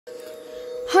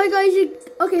Hi guys,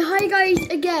 hi guys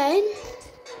again.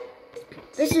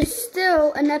 This is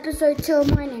still an episode 2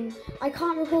 of mining. I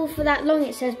can't record for that long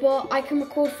it says, but I can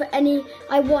record for any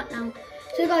I want now.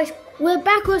 So guys, we're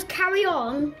back, let's carry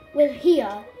on with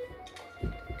here.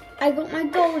 I got my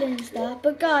gold and stuff,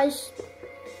 but guys,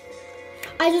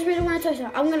 I just really want to touch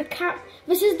that.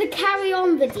 This is the carry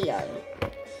on video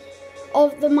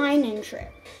of the mining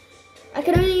trip. I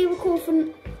can only record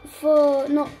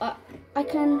I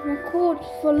can record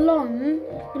for long,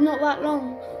 but not that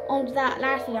long on that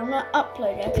last video. I'm going to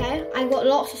upload it, okay? I got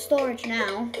lots of storage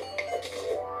now.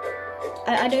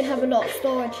 I don't have a lot of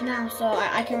storage now, so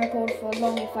I can record for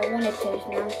long if I wanted to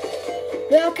now.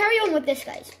 But I'll carry on with this,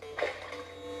 guys.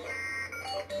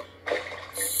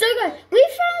 So guys, we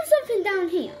found something down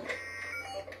here.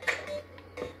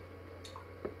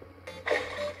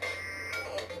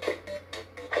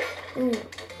 Ooh.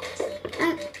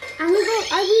 And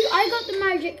I got the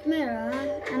magic mirror,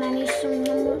 and I need some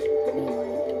number.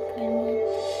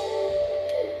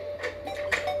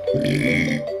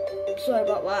 Sorry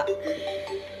about that.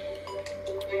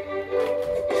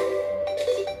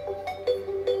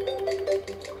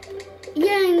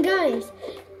 Yeah, and guys,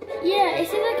 yeah, it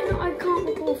says I can't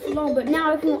record for long, but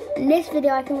now in this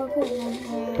video I can record for long.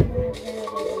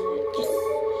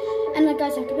 And like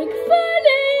guys, I can make a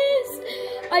furnace.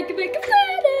 I can make a furnace.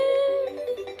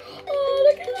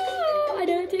 I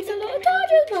know it takes a lot of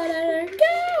torches, but I don't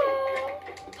care.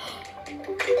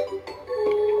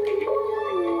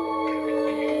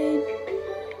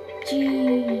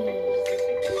 Jeez.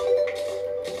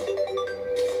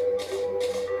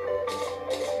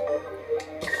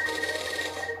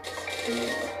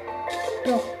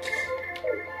 Oh,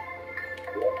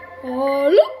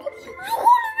 look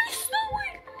all of this stuff.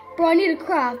 Bro, I need to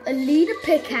craft a leader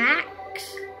pickaxe.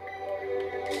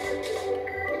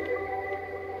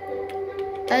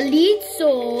 A lead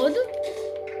sword,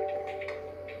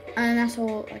 and that's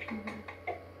all I can have.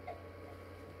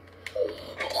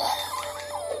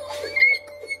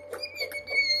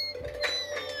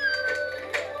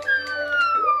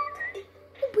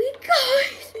 We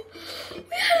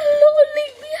had a lot of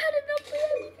lead, we had enough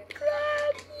we could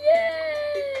grab,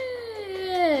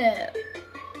 yeah!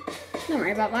 Don't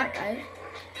worry about that, guys.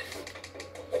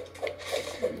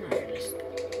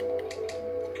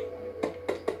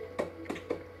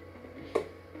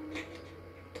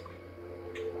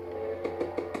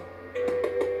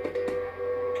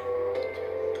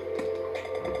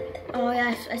 Oh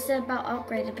yes, I said about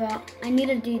upgraded, but I need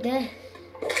to do this.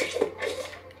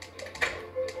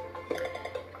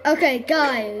 Okay,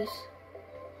 guys.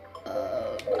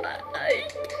 Oh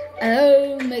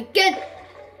my god.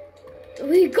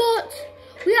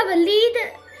 We have a lead.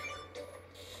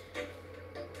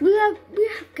 We have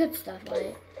good stuff,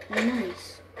 right?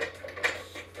 Nice.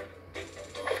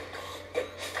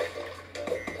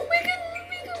 We can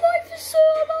life is so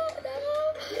lot now.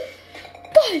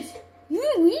 Guys,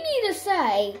 we need to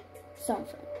say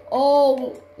something.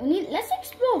 Oh, let's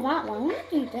explore that one. I want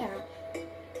to do that.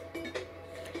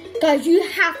 Guys, you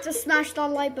have to smash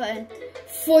that like button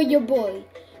for your boy.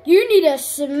 You need to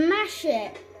smash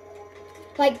it.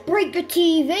 Like, break your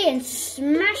TV and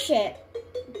smash it.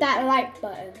 That like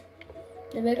button.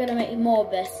 Then we're going to make more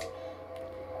of this.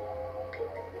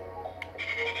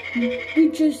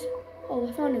 Oh,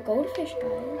 I found a goldfish,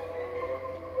 guys.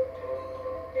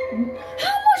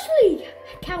 How much lead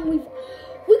can we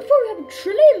probably have a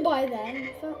trillion by then.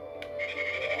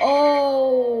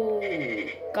 Oh,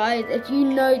 guys, if you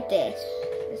know this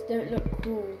don't look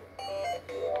cool.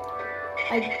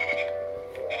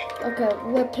 Okay,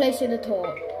 we're placing the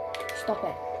torch. Stop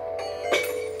it.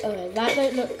 Okay, that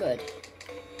don't look good.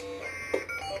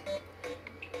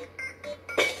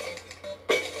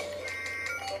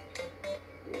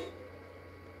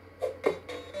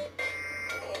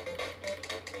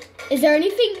 Is there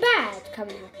anything bad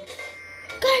coming up?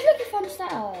 Guys, look if I'm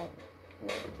set.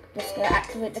 Let's go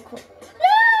activate the quick. No!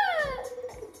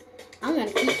 I'm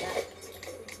gonna keep that.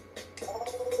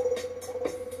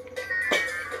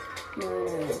 No.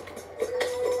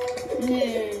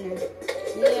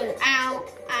 Ow.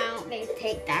 They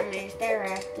take damage. They're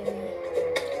after me.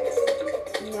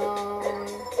 No.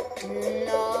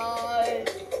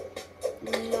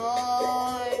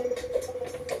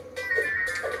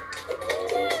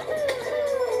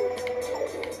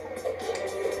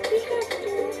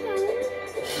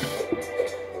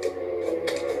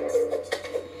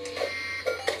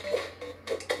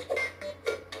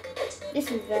 This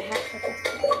is the hack for this.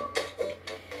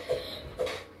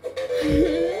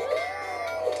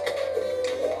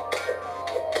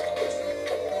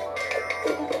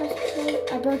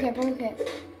 I broke it.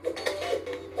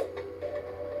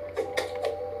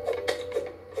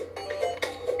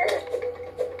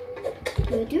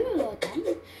 we're doing a lot then.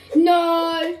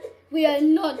 No, we are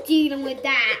not dealing with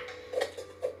that.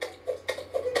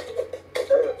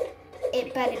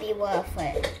 It better be worth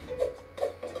it.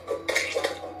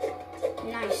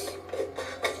 Nice.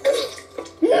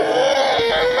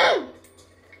 No!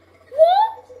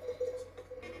 What?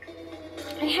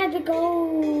 I had to go.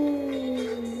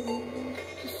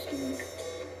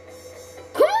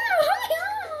 Come on, hurry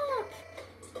up!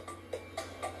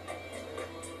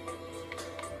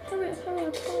 Hurry up, hurry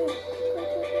up, hurry up.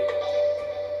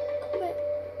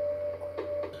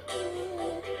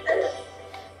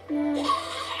 No.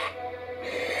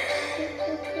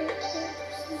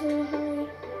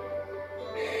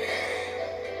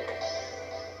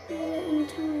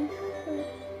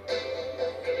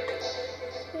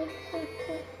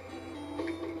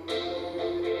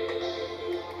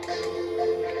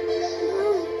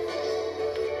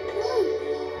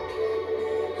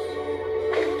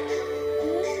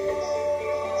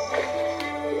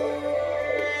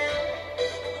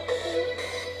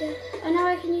 And now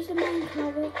I can use the mine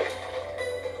carver.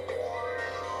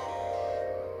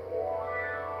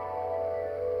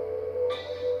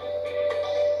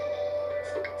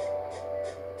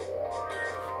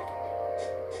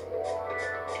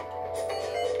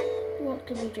 What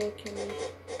could be joking me?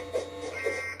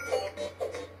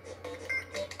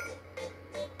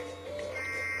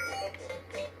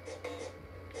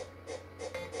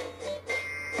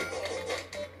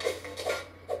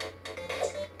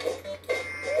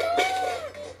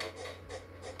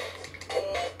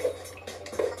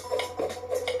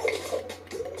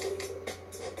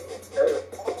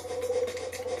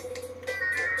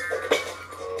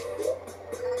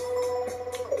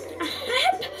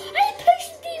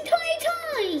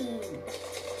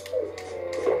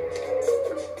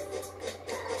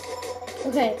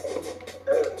 Okay.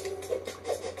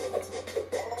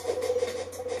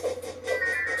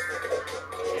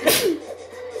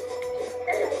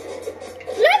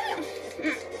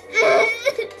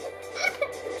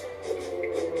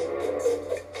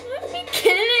 Let me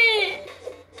kill it.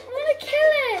 I want to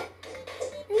kill it.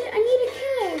 I need to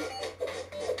kill it.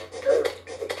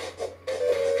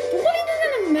 I'm not even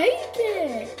gonna make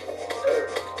it.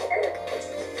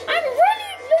 I'm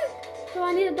running. Look. So I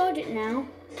need to dodge it now.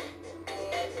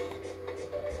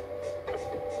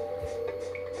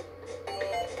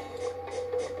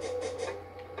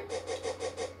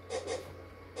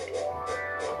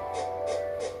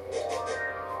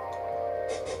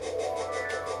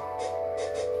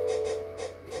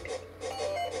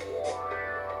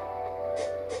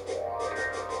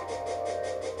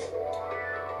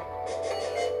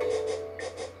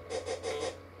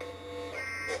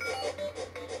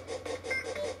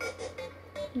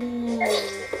 No.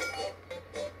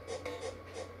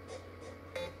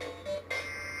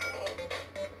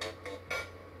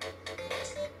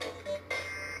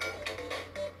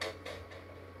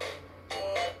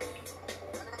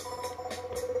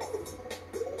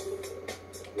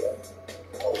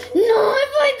 No,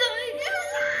 if I don't.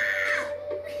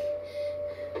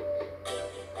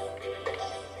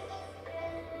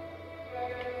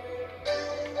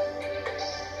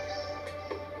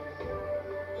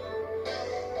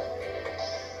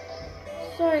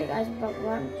 Sorry guys about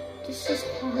that. This is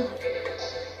hard.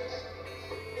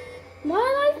 Why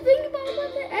did I think about what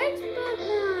the expert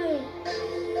night?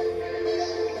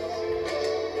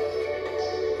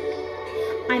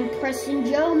 I'm pressing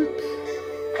jump.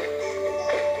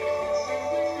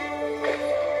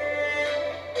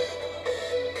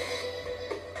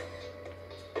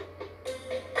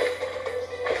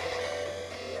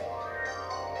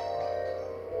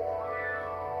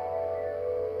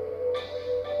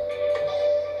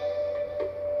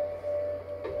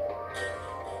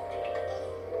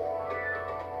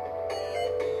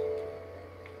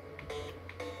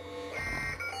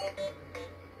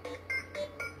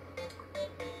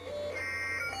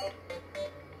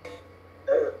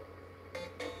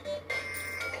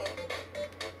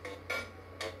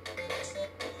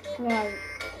 Right.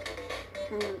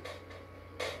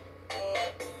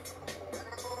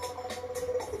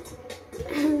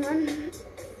 Hang on.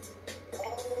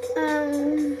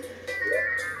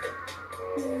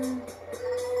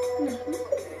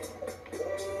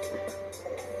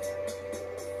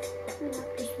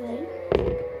 This way.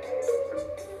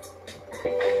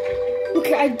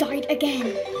 Okay, I died again.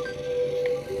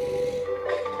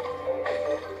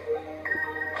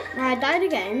 I died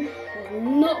again.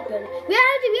 Not good. We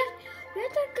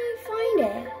have to go find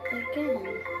it again.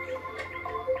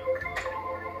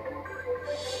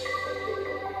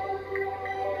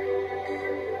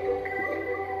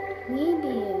 We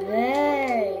be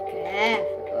very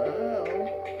careful.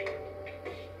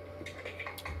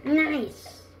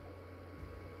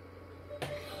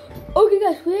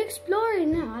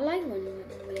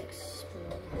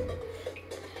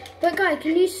 But guys,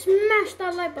 can you smash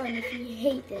that like button if you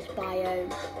hate this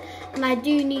biome? And I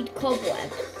do need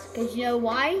cobwebs. Because you know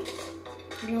why?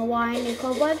 You know why I need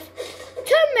cobwebs?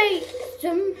 To make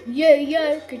some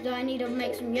yo-yo. Because I need to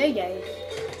make some yo-yos.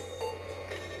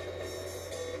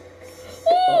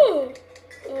 Oh!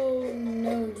 Oh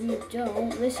no, you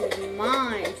don't. This is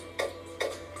mine.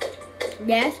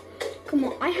 Yes? Come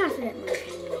on, I have to get my money.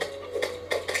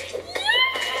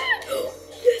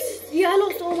 Yes! Yeah, I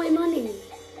lost all my money.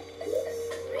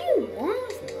 I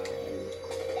want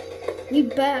mine. We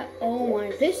bet. Oh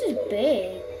my, this is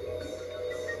big.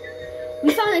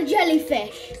 We found a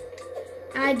jellyfish.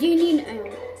 And I do need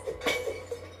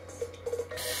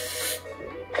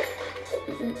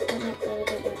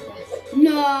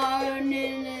No.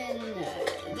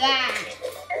 That.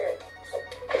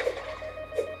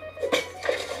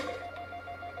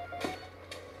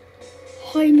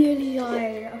 I nearly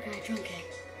died. Okay, I drunk it.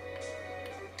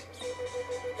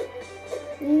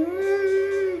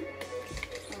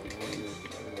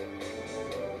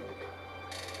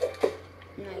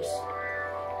 Nice.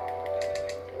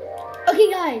 Okay,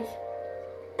 guys.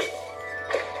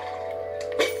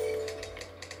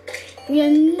 We are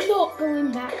not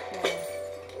going back there.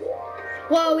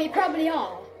 Well, we probably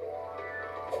are.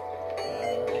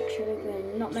 Actually,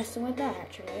 we're not messing with that,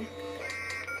 actually.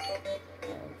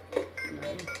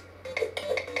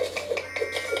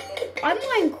 I'm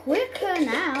going quicker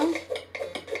now.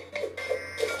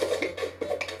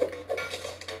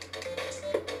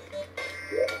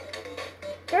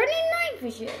 They're only night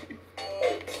vision.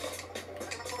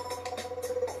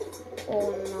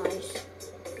 Oh, nice.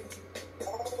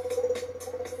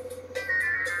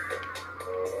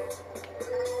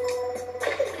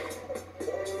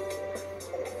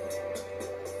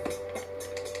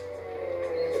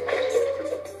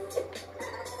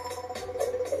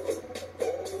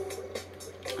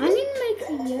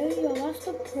 Yo-yo, what's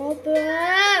the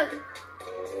problem?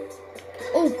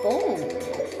 Oh, bomb.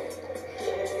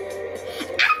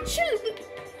 Actually,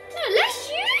 no, let's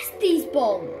use these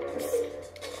bombs.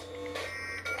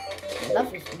 I love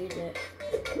this music.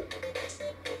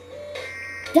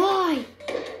 Die!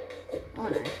 Oh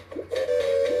no.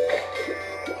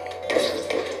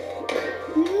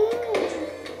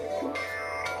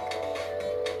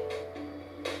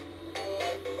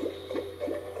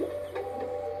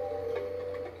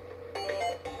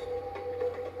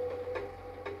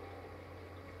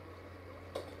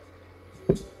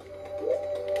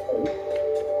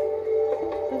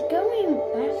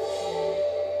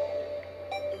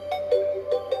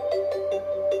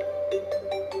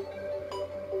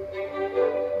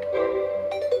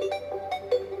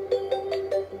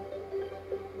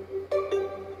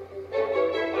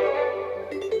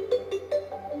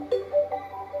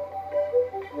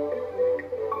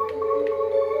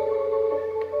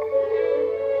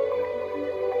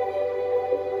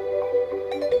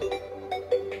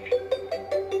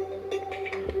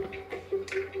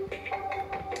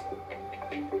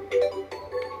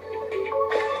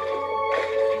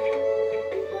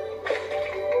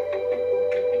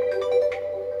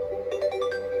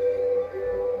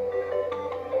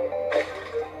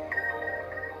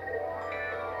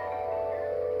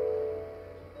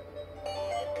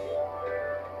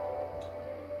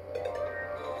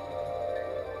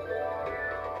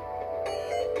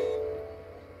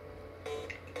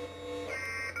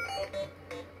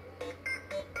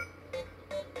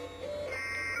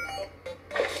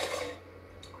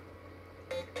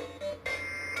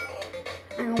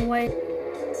 And wait.